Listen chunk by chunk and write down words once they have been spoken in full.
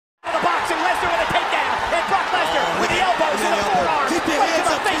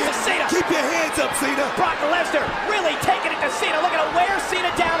Cena. Keep your hands up, Cena. Brock Lesnar really taking it to Cena. Look at him wear Cena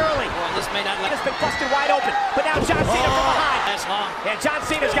down early. Boy, this may not let. It's been busted wide open, but now John Cena from behind. That's long. And John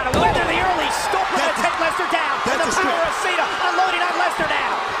Cena's got to weather the early storm to take Lesnar down. And the power of Cena unloading on Lesnar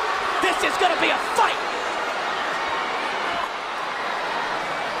now. This is going to be a fight.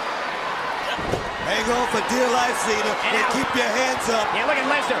 Hang on for dear life, Cena, and keep your hands up. Yeah, look at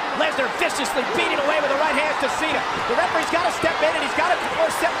Lesnar. Lesnar viciously beating away with the right hand to Cena. The referee's got to step in, and he's got to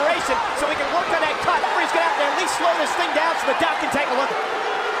force separation so he can work on that cut. The referee's going to have to at least slow this thing down so the doc can take a look.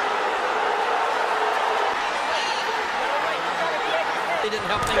 He didn't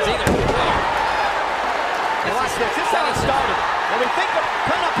help things either. Now watch this. This is how it started. And we think of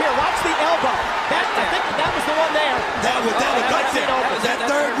coming up here. Watch the elbow. I think that was the one there. That was right there. That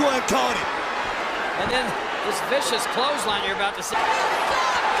third one caught it. And then this vicious clothesline you're about to see.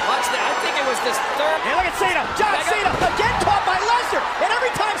 Watch that. I think it was this third. And look at Cena. John Cena again caught by Lesnar. And every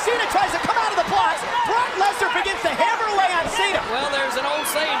time Cena tries to come out of the blocks, Brock Lesnar begins to hammer away on Cena. Well, there's an old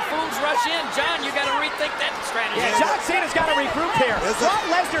saying, fools rush in. John, you got to rethink that strategy. Yeah, John Cena's got to regroup here. Brock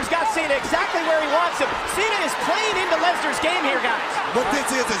Lesnar's got Cena exactly where he wants him. Cena is playing into Lesnar's game here, guys. What this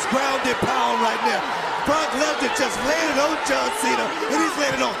is ground and pound right now. Brock Lesnar just landed on John Cena, and he's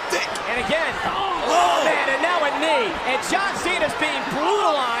landed on thick. And again, oh man, and now a knee. And John Cena's being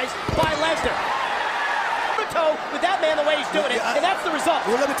brutalized by Lesnar. With that man the way he's doing it, and that's the result.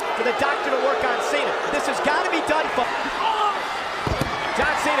 For the doctor to work on Cena. This has got to be done.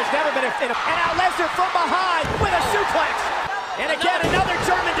 John Cena's never been in a... And now Lesnar from behind with a suplex. And again, another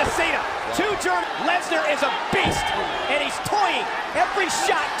German to Cena. Two German. Lesnar is a beast, and he's toying every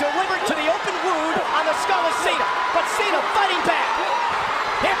shot delivered to the open wound on the skull of Cena. But Cena fighting back.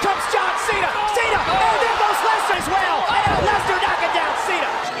 Here comes John Cena. Cena, and there goes Lesnar as well. And now Lesnar knocking down Cena.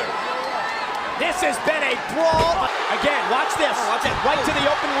 This has been a brawl. Again, watch this. Right to the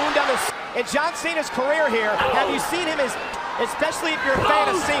open wound on the... In John Cena's career here, have you seen him especially if you're a fan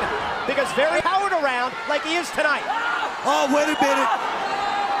of Cena? Because very powered around like he is tonight. Oh, wait a minute.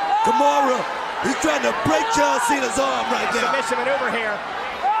 Kimura, he's trying to break John Cena's arm right now. Submission maneuver here.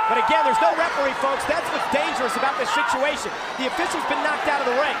 But again, there's no referee, folks. That's what's dangerous about this situation. The official's been knocked out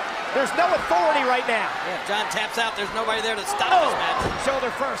of the ring. There's no authority right now. Yeah, if John taps out, there's nobody there to stop this match. Shoulder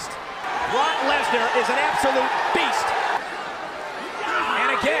first. Brock Lesnar is an absolute beast.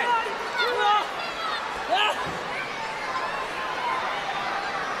 And again.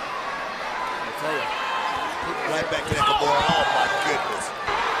 I tell you, right back to that Kimura. Oh my goodness.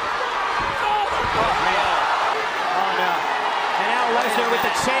 Oh man. Oh no. And now Lesnar with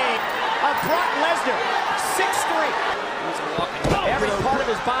the chain of Brock Lesnar. 6'3". Every part of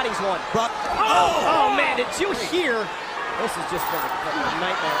his body's one. Oh man, did you hear? This is just a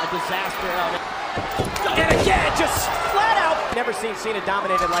nightmare, a disaster. And again, just flat out. Never seen Cena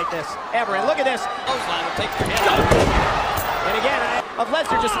dominated like this, ever. And look at this. Clothesline will take your head off. And again, of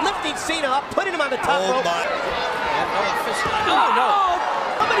Lesnar just lifting Cena up, putting him on the top rope. Oh, no.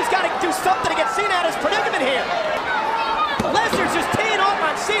 Somebody's got to do something to get Cena out of his predicament here. Lesnar's just teeing off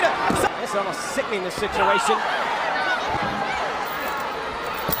on Cena. This is almost sickening, this situation.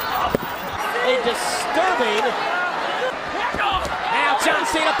 A disturbing. Now John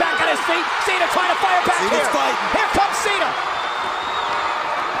Cena back on his feet. Cena trying to fire back here. Here comes Cena.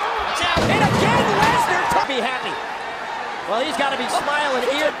 And again, Lesnar to be happy. Well, he's got to be smiling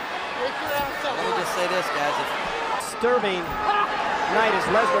ear. Let me just say this, guys. Disturbing night as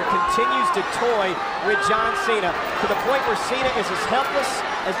Lesnar continues to toy with John Cena to the point where Cena is as helpless,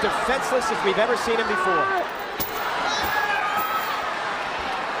 as defenseless as we've ever seen him before.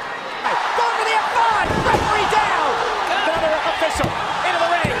 Going for the F5! Referee down! Another official into the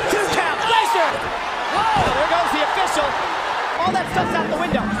ring. 2 count. Lesnar! Oh, there goes the official. All that stuff's out the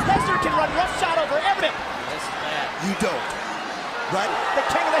window. Lesnar can run roughshod over everything. This is bad. You don't. Right? The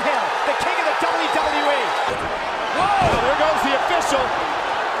king of the hill. The king of the WWE. Whoa! There goes the official.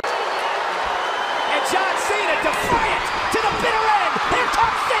 And John Cena defiant to the bitter end. Here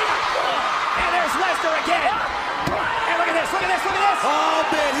comes Cena. And there's Lesnar again. And look at this, look at this, look at this. Oh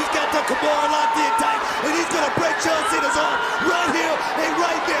man, he's got the Kimura locked in tight, and he's gonna break John Cena's arm right here and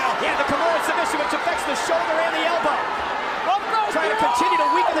right now. Yeah, the Kimura submission, which affects the shoulder and the elbow. Trying to continue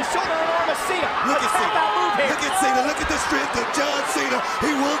to weaken the shoulder and arm of Cena. Look at Cena. Move here. Look at Cena. Look at the strength of John Cena.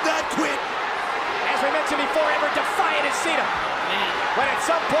 He will not quit. As we mentioned before, ever defiant is Cena. Man. But at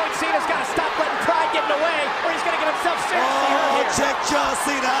some point, Cena's got to stop letting pride get in the way, or he's going to get himself seriously hurt here. Check John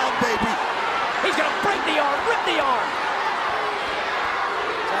Cena out, baby. He's going to break the arm, rip the arm.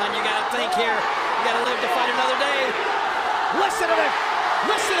 John, you got to think here. You got to live to fight another day. Listen to this.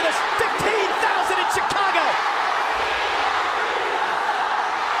 15,000 in Chicago.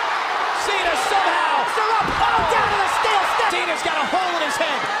 Cena's got a hole in his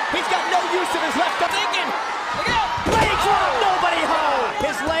head. He's got no use of his left arm. Thinking, look out! Leg drop, nobody home.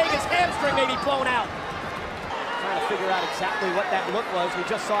 His leg, his hamstring may be blown out. Trying to figure out exactly what that look was. We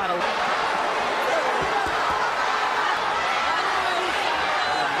just saw it.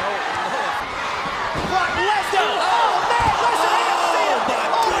 Brock Lesnar! Oh man, Lesnar and Cena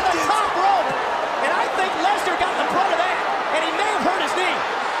over the top rope. And I think Lesnar got the brunt of that. And he may have hurt his knee.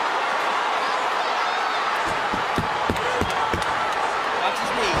 Watch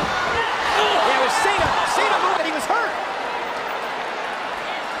his knee. Yeah, it was Cena. Cena moved and he was hurt.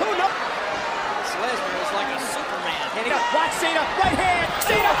 Who knows? This Lesnar is like a Superman. And he watch Cena, right hand.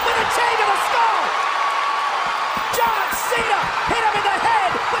 Cena with a chain to the skull. John Cena hit him in the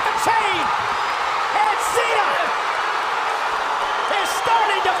head with the chain. And Cena is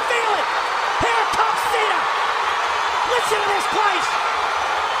starting to feel it. Here comes Cena. Listen to this place.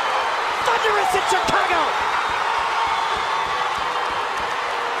 Thunderous in Chicago.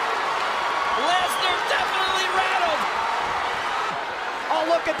 Lesnar definitely rattled. Oh,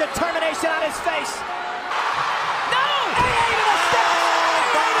 look at determination on his face. No! AA to the steps.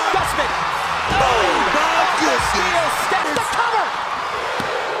 Adjustment. Oh, my goodness. Steel step to cover.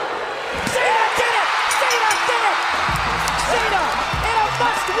 Cena did it. Cena did it. Cena in a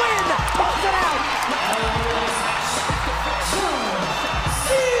must-win. Pulls it out.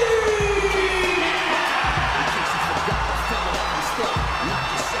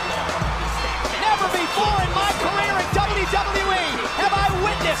 Never before in my career in WWE have I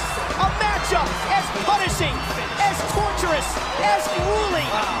witnessed a matchup as punishing, as torturous, as grueling,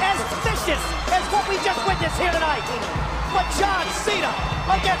 as vicious as what we just witnessed here tonight. But John Cena,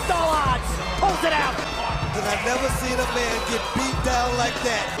 against all odds, pulls it out. And I've never seen a man get beat down like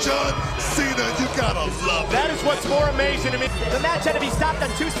that. John Cena, you gotta love it. That is what's more amazing to me. The match had to be stopped on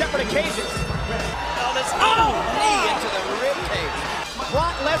 2 separate occasions. Oh, this knee into the rib cage.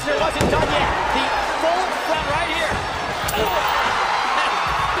 Brock Lesnar wasn't done yet. The full front right here.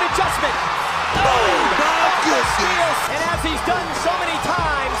 An adjustment. Oh, my goodness. And as he's done so many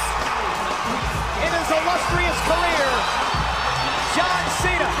times in his illustrious career, John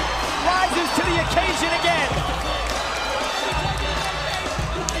Cena rises to the occasion again.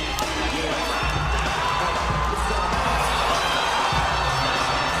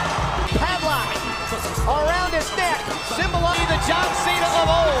 Padlock around his neck, symbolizing the John Cena of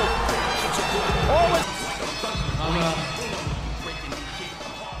old.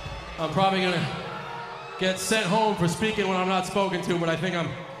 I'm probably gonna get sent home for speaking when I'm not spoken to, but I think I'm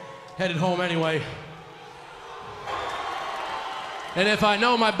headed home anyway. And if I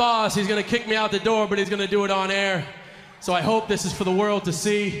know my boss, he's gonna kick me out the door, but he's gonna do it on air. So I hope this is for the world to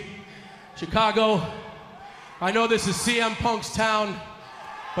see. Chicago, I know this is CM Punk's town,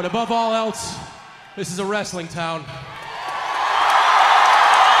 but above all else, this is a wrestling town.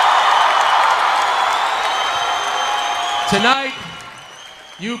 Tonight,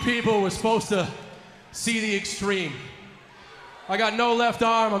 you people were supposed to see the extreme. I got no left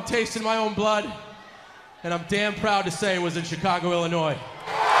arm, I'm tasting my own blood, and I'm damn proud to say it was in Chicago, Illinois.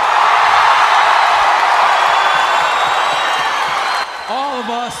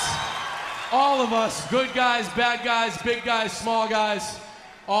 All of us, good guys, bad guys, big guys, small guys,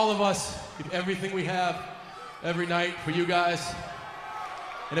 all of us give everything we have every night for you guys.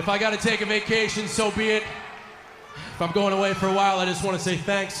 And if I gotta take a vacation, so be it. If I'm going away for a while, I just want to say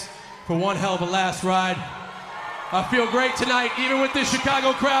thanks for one hell of a last ride. I feel great tonight, even with this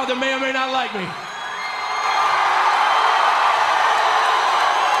Chicago crowd that may or may not like me.